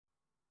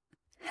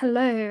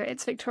Hello,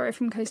 it's Victoria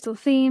from Coastal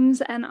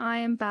Themes, and I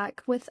am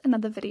back with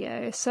another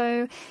video.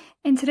 So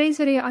in today's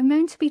video, I'm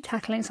going to be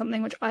tackling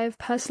something which I've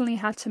personally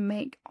had to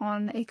make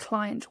on a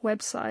client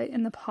website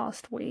in the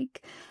past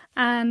week,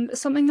 and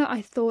something that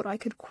I thought I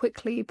could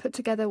quickly put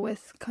together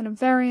with kind of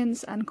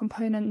variants and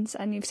components,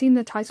 and you've seen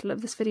the title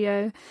of this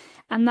video,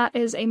 and that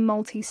is a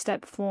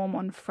multi-step form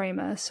on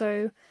Framer.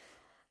 So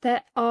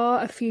there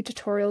are a few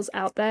tutorials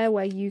out there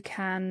where you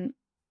can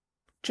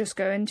just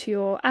go into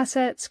your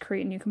assets,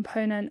 create a new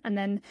component, and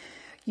then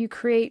you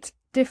create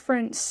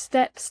different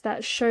steps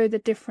that show the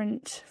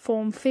different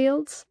form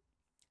fields,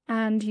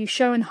 and you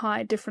show and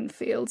hide different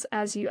fields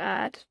as you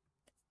add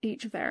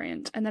each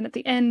variant. And then at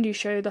the end you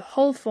show the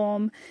whole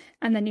form,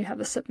 and then you have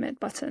the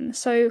submit button.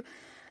 So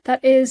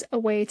that is a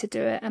way to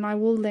do it, and I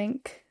will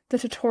link the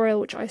tutorial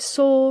which I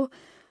saw,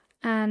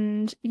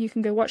 and you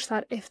can go watch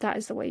that if that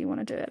is the way you want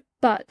to do it.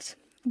 But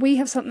we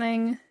have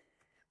something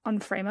on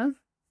Framer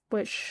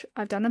which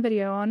I've done a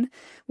video on,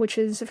 which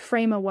is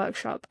Framer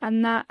Workshop,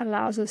 and that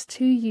allows us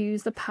to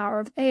use the power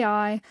of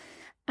AI.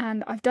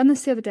 And I've done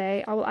this the other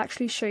day. I will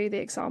actually show you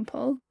the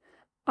example.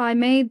 I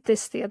made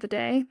this the other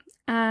day,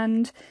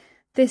 and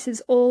this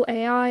is all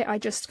AI. I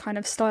just kind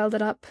of styled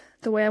it up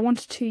the way I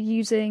wanted to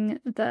using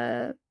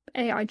the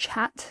AI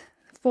chat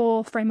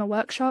for Framer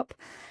Workshop,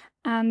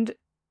 and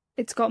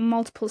it's got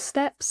multiple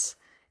steps.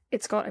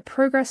 It's got a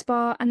progress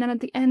bar, and then at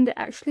the end it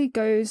actually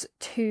goes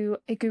to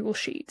a Google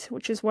Sheet,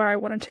 which is where I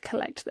wanted to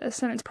collect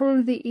this, and it's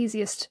probably the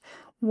easiest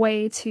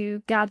way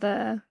to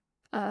gather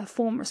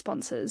form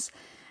responses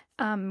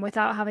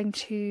without having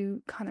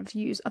to kind of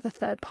use other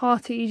third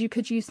parties. You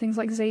could use things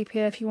like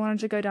Zapier if you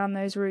wanted to go down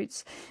those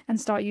routes and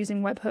start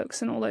using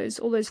webhooks and all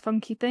those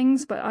funky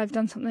things, but I've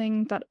done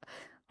something that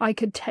I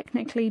could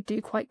technically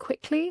do quite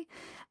quickly,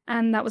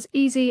 and that was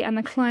easy, and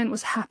the client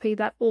was happy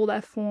that all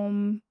their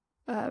form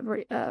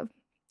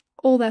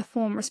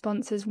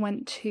responses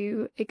went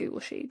to a Google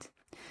Sheet.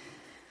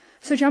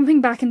 So jumping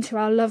back into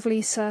our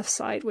lovely surf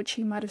site, which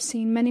you might have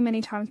seen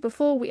many times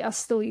before, we are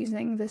still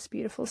using this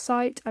beautiful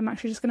site. I'm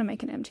actually just going to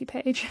make an empty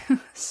page.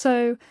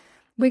 So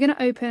we're going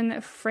to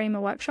open Framer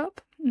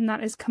Workshop, and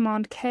that is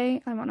Command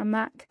K. I'm on a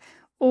Mac,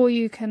 or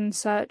you can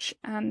search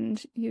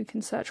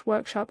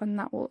Workshop and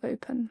that will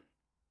open.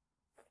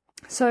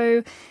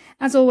 So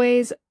as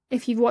always,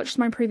 if you've watched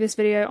my previous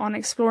video on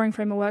exploring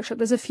Framer Workshop,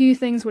 there's a few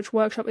things which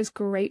Workshop is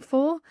great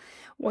for,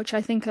 which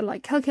I think are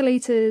like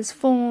calculators,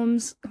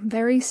 forms,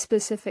 very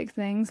specific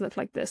things, look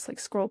like this, like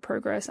scroll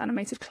progress,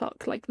 animated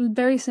clock, like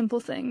very simple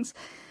things.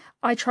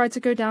 I tried to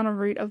go down a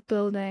route of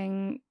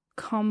building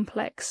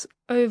complex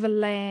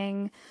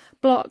overlaying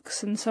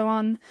blocks and so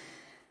on,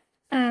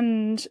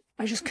 and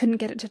I just couldn't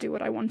get it to do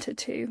what I wanted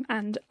to.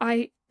 And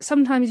I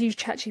sometimes use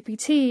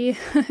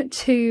ChatGPT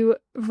to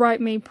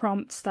write me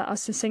prompts that are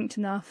succinct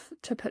enough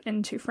to put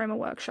into Framer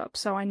Workshop,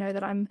 so I know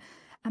that I'm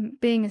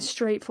being as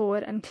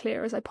straightforward and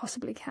clear as I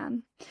possibly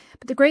can.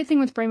 But the great thing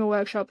with Framer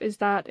Workshop is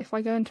that if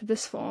I go into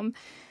this form,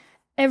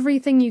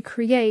 everything you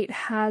create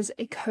has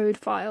a code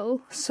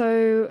file.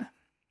 So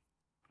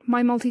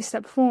my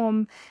multi-step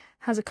form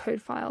has a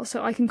code file,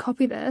 so I can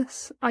copy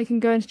this. I can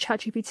go into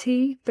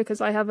ChatGPT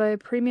because I have a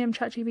premium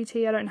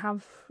ChatGPT. I don't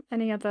have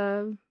any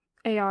other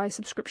AI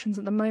subscriptions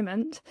at the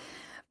moment,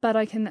 but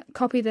I can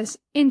copy this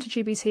into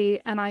GPT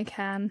and I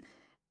can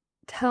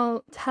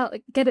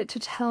get it to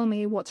tell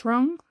me what's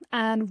wrong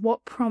and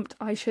what prompt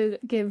I should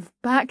give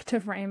back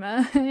to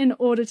Framer in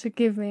order to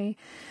give me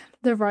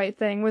the right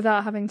thing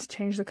without having to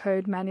change the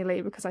code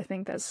manually, because I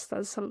think there's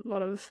a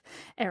lot of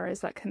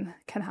errors that can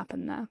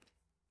happen there.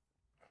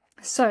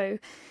 So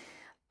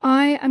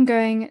I am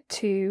going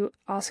to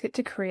ask it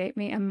to create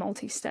me a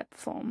multi-step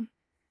form.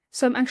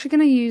 So I'm actually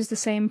going to use the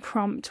same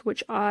prompt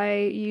which I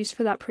used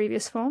for that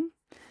previous form.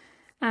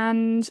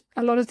 And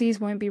a lot of these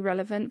won't be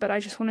relevant, but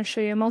I just want to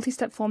show you a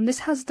multi-step form. This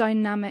has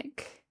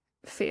dynamic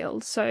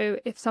fields. So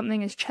if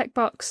something is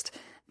checkboxed,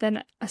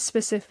 then a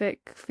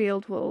specific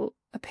field will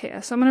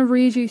appear. So I'm going to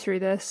read you through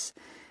this,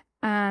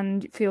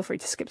 and feel free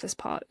to skip this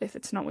part if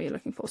it's not what you're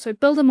looking for. So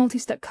build a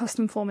multi-step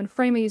custom form in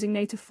Framer using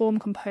native form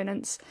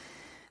components.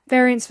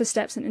 Variants for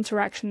steps and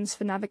interactions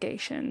for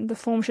navigation. The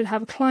form should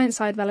have a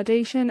client-side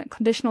validation,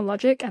 conditional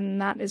logic,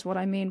 and that is what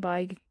I mean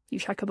by you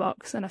check a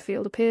box and a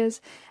field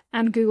appears,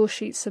 and Google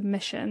Sheets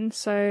submission.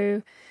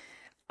 So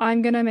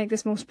I'm going to make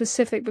this more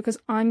specific because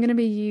I'm going to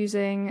be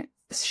using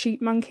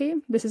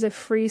SheetMonkey. This is a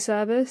free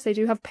service. They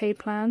do have paid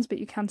plans, but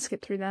you can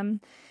skip through them.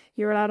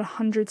 You're allowed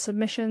 100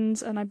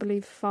 submissions and I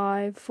believe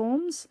 5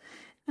 forms.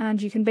 And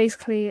you can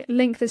basically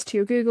link this to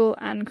your Google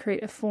and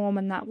create a form,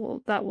 and that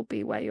will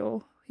be where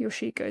your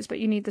sheet goes, but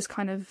you need this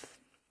kind of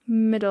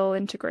middle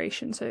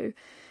integration. So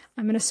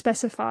I'm going to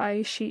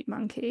specify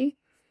SheetMonkey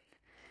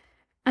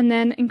and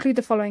then include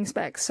the following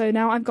specs. So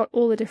now I've got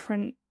all the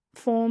different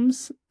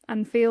forms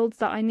and fields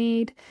that I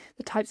need,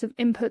 the types of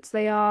inputs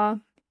they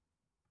are,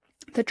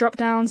 the drop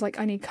downs, like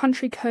I need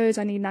country codes,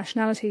 I need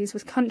nationalities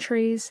with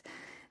countries,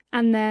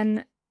 and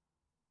then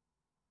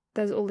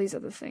there's all these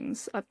other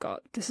things I've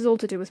got. This is all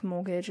to do with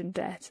mortgage and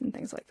debt and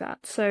things like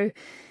that. So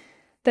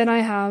then I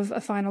have a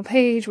final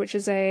page, which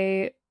is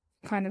a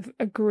kind of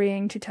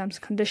agreeing to terms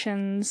and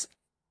conditions.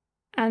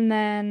 And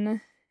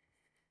then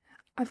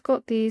I've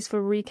got these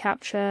for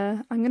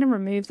reCAPTCHA. I'm going to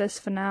remove this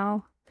for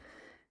now.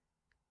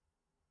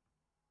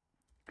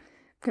 I'm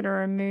going to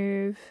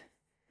remove...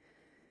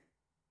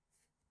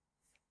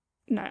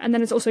 No, and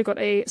then it's also got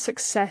a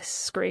success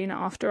screen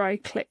after I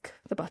click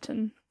the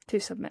button to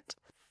submit.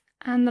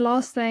 And the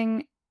last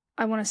thing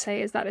I want to say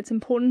is that it's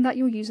important that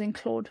you're using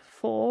Claude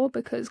 4,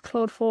 because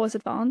Claude 4 is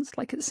advanced,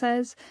 like it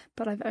says,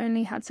 but I've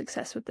only had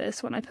success with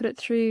this. When I put it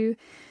through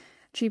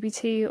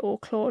GPT or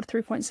Claude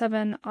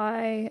 3.7,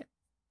 I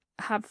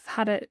have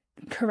had it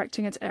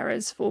correcting its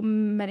errors for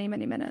many,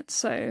 many minutes.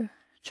 So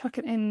chuck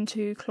it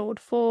into Claude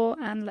 4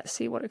 and let's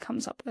see what it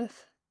comes up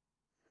with.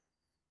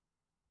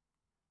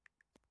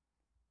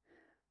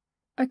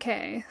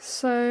 Okay,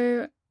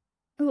 so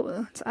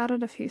it's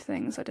added a few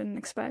things I didn't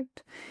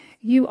expect.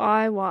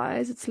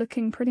 UI-wise, it's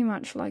looking pretty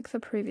much like the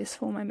previous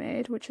form I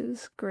made, which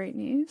is great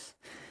news.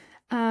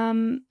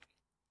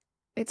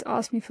 It's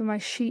asked me for my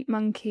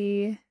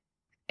SheetMonkey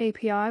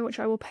API, which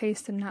I will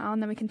paste in now,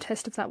 and then we can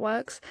test if that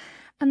works.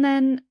 And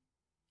then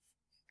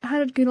I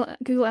had Google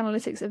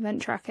Analytics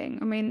event tracking.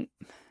 I mean,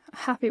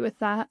 happy with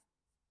that.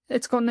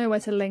 It's got nowhere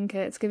to link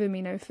it, it's given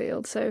me no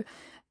field, so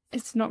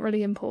it's not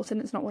really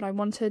important, it's not what I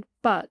wanted,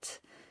 but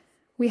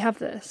we have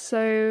this.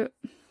 So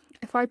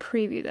if I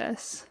preview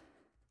this,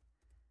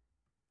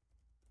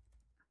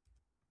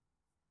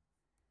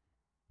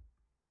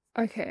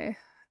 okay,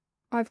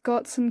 I've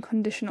got some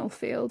conditional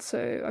fields.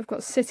 So I've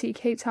got city,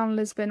 Cape Town,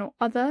 Lisbon, or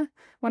other.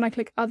 When I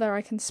click other,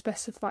 I can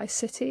specify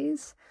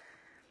cities.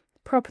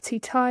 Property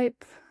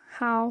type,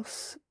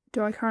 house.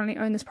 Do I currently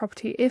own this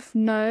property? If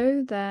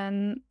no,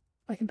 then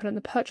I can put in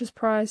the purchase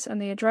price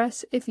and the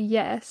address. If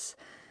yes,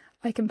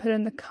 I can put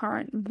in the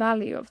current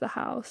value of the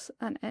house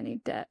and any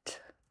debt.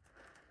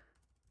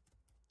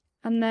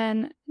 And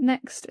then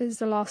next is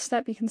the last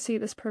step. You can see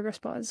this progress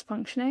bar is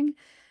functioning.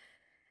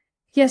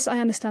 Yes, I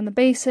understand the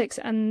basics,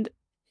 and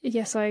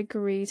yes, I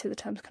agree to the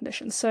terms and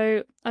conditions.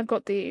 So I've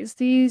got these.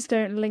 These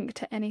don't link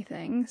to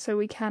anything, so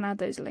we can add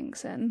those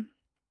links in.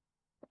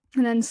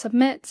 And then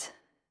submit.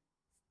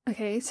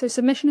 Okay, so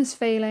submission is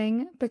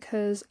failing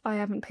because I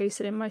haven't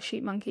pasted in my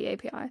SheetMonkey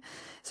API.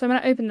 So I'm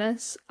going to open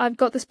this. I've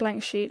got this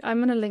blank sheet. I'm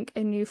going to link a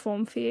new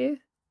form for you.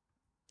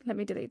 Let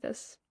me delete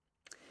this.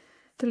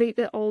 Delete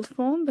the old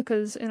form,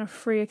 because in a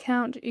free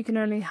account you can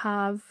only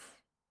have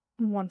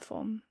one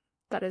form.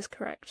 That is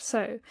correct.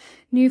 So,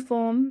 new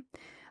form.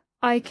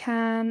 I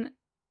can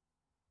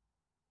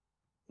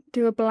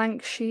do a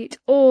blank sheet,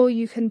 or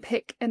you can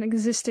pick an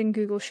existing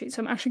Google Sheet.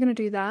 So I'm actually going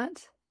to do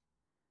that.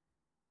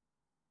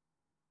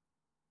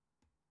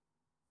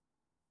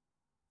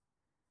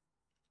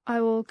 I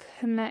will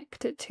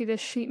connect it to the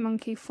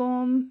SheetMonkey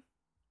form,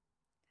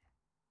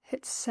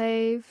 hit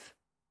save,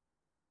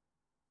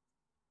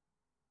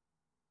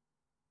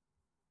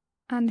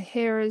 and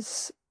here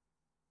is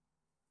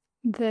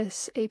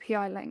this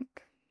API link.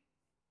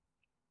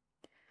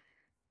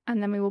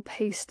 And then we will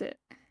paste it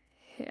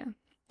here.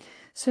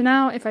 So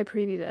now if I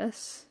preview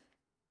this,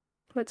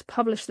 let's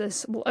publish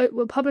this.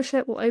 We'll publish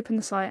it, we'll open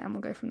the site, and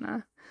we'll go from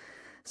there.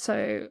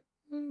 So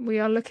we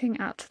are looking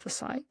at the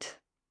site.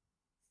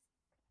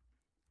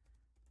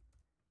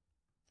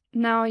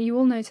 Now you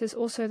will notice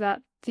also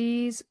that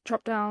these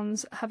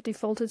drop-downs have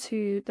defaulted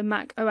to the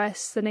Mac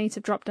OS, the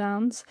native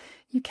drop-downs.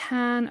 You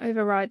can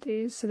override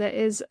these, so there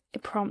is a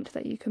prompt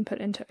that you can put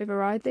in to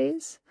override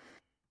these.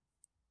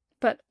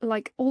 But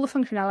like, all the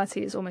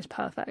functionality is almost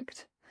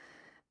perfect.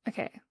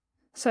 Okay,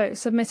 so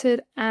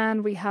submitted,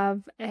 and we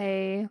have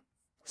a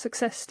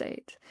success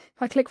state.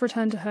 If I click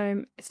return to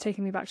home, it's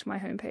taking me back to my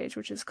home page,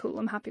 which is cool.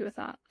 I'm happy with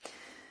that.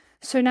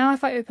 So now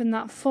if I open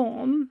that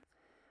form,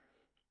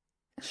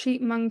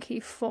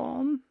 SheetMonkey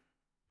form,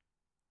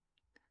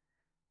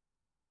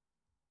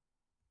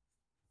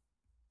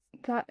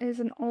 that is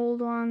an old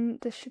one.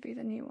 This should be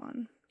the new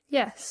one.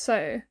 Yes,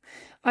 so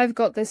I've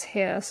got this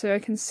here, so I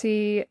can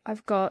see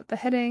I've got the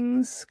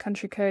headings,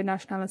 country code,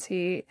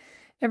 nationality,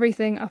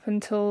 everything up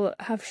until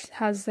have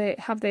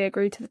they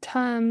agreed to the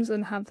terms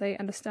and have they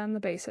understand the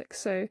basics.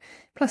 So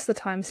plus the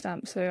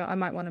timestamp, so I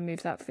might want to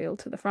move that field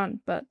to the front,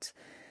 but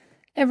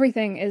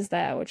everything is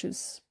there, which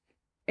is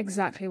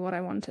exactly what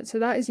I wanted. So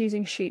that is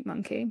using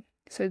SheetMonkey.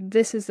 So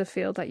this is the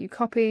field that you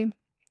copy,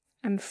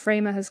 and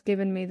Framer has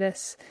given me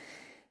this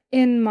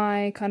in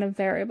my kind of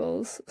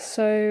variables.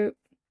 So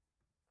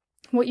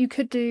what you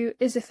could do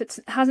is, if it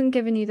hasn't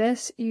given you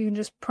this, you can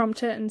just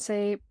prompt it and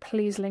say,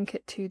 please link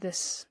it to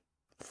this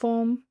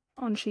form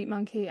on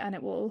SheetMonkey, and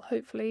it will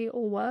hopefully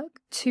all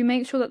work. To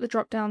make sure that the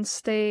drop-downs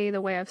stay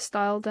the way I've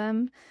styled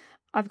them,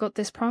 I've got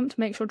this prompt: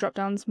 make sure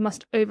drop-downs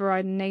must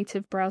override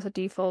native browser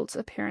defaults,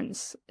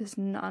 appearance is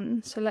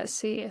none. So let's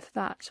see if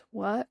that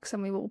works,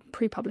 and we will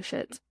pre-publish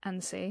it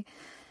and see.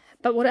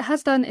 But what it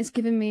has done is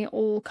given me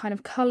all kind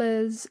of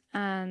colours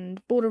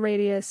and border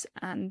radius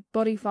and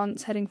body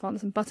fonts, heading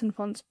fonts and button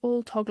fonts,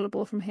 all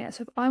toggleable from here.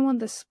 So if I want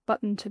this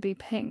button to be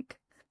pink,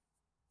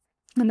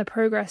 and the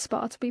progress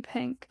bar to be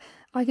pink,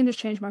 I can just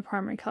change my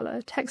primary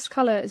colour. Text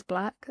colour is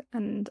black,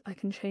 and I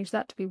can change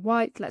that to be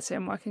white. Let's say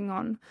I'm working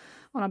on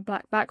a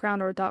black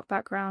background or a dark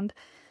background.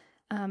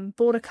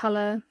 Border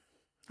colour,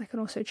 I can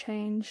also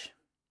change.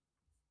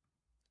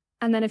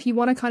 And then if you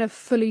want to kind of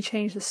fully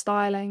change the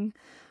styling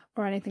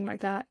or anything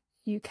like that,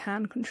 you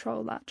can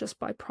control that just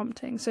by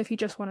prompting. So if you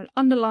just wanted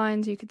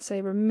underlines, you could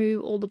say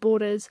remove all the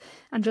borders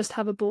and just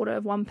have a border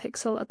of 1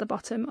 pixel at the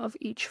bottom of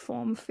each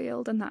form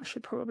field, and that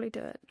should probably do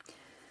it.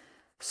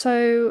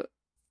 So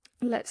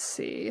let's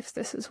see if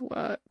this has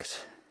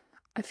worked.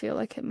 I feel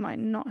like it might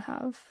not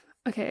have.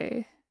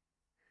 Okay.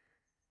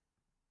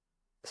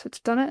 So it's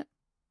done it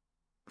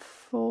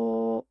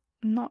for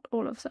not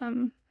all of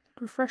them.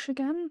 Refresh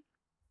again?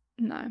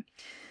 No.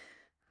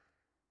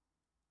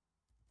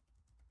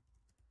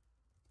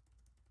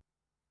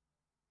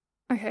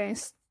 Okay,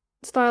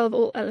 style of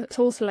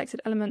all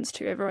selected elements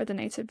to override the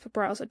native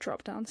browser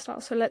drop-down style.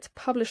 So let's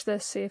publish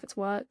this, see if it's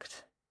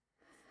worked.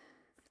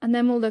 And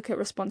then we'll look at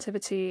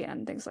responsivity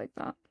and things like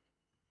that.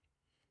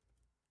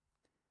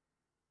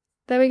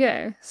 There we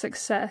go,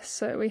 success.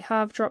 So we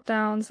have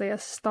drop-downs, they are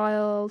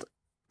styled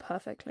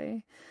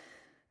perfectly.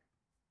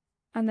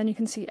 And then you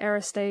can see error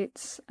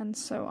states and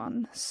so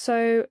on.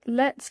 So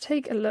let's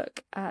take a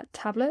look at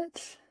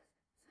tablet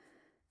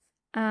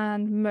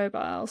and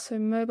mobile. So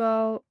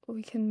mobile,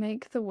 we can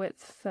make the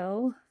width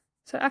fill.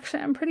 So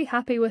actually I'm pretty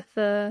happy with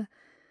the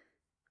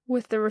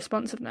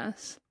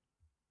responsiveness.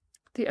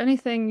 The only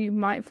thing you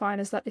might find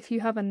is that if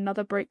you have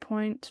another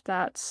breakpoint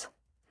that's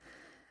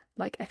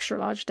like extra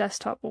large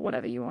desktop or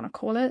whatever you want to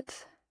call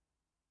it,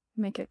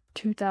 make it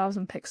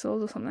 2000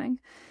 pixels or something,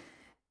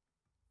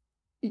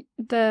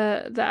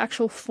 the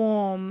actual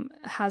form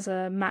has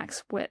a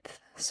max width.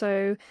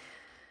 So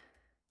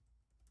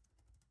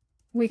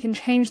we can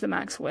change the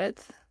max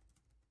width.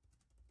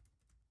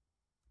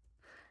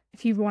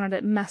 If you wanted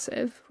it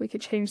massive, we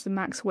could change the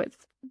max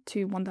width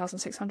to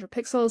 1600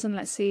 pixels, and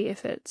let's see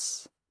if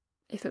it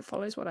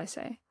follows what I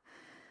say.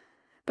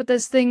 But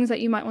there's things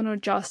that you might want to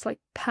adjust, like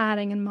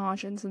padding and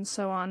margins and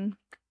so on,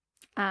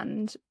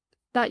 and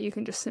that you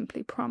can just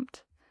simply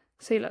prompt.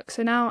 See, look,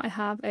 so now I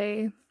have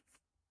a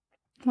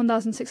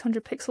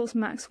 1600 pixels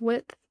max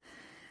width,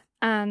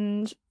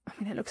 and I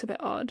mean, it looks a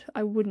bit odd.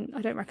 I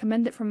don't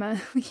recommend it from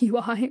a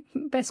UI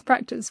best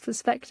practice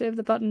perspective.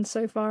 The button's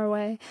so far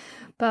away,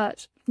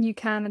 but you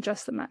can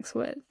adjust the max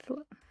width.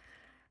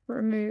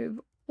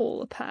 Remove all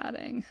the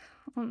padding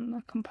on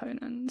the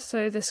component.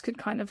 So this could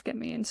kind of get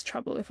me into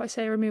trouble if I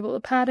say remove all the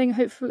padding.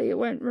 Hopefully it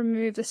won't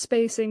remove the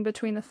spacing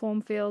between the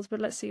form fields, but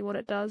let's see what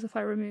it does if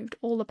I removed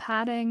all the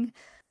padding.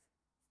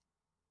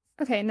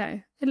 Okay,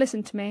 no, it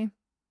listened to me.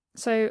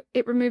 So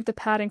it removed the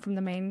padding from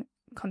the main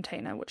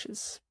container, which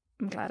is,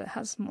 I'm glad it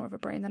has more of a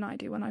brain than I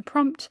do when I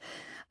prompt.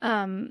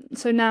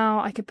 So now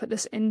I could put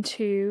this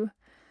into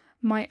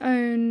my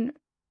own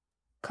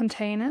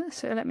container.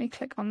 So let me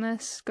click on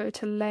this, go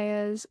to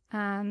layers,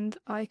 and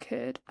I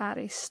could add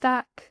a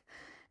stack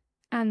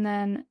and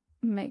then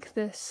make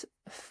this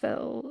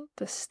fill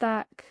the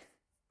stack.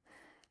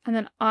 And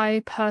then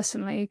I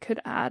personally could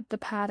add the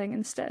padding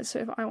instead. So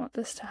if I want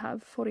this to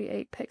have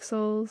 48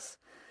 pixels,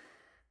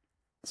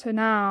 so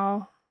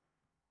now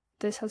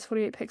this has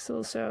 48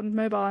 pixels. So on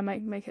mobile I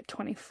might make it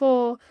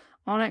 24.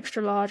 On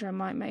extra large I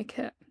might make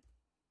it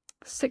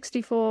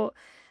 64.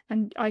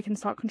 And I can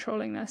start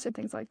controlling this and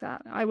things like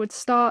that. I would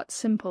start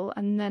simple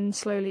and then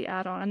slowly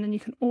add on. And then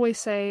you can always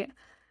say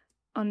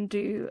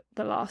undo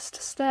the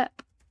last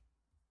step.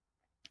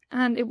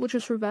 And it will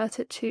just revert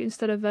it to,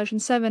 instead of version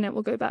 7, it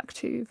will go back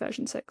to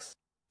version 6.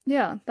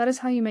 Yeah, that is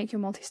how you make your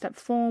multi-step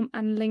form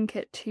and link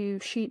it to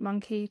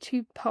SheetMonkey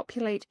to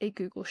populate a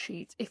Google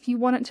Sheet. If you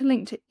want it to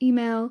link to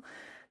email,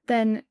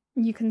 then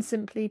you can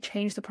simply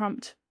change the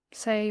prompt.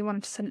 Say you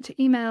wanted to send it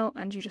to email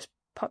and you just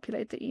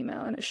populate the email,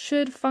 and it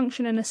should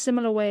function in a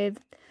similar way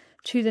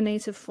to the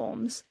native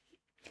forms.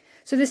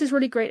 So this is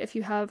really great if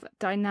you have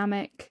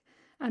dynamic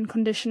and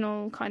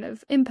conditional kind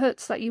of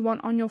inputs that you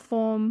want on your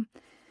form.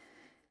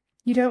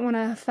 You don't want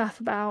to faff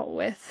about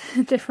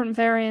with different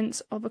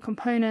variants of a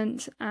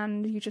component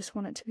and you just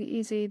want it to be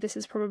easy. This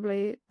is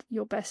probably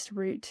your best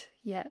route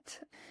yet.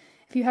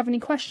 If you have any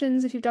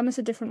questions, if you've done this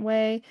a different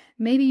way,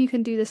 maybe you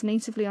can do this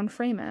natively on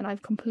Framer and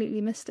I've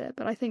completely missed it,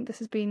 but I think this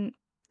has been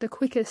the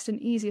quickest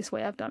and easiest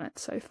way I've done it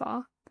so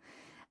far.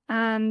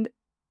 And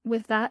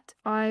with that,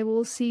 I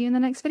will see you in the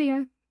next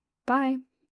video. Bye!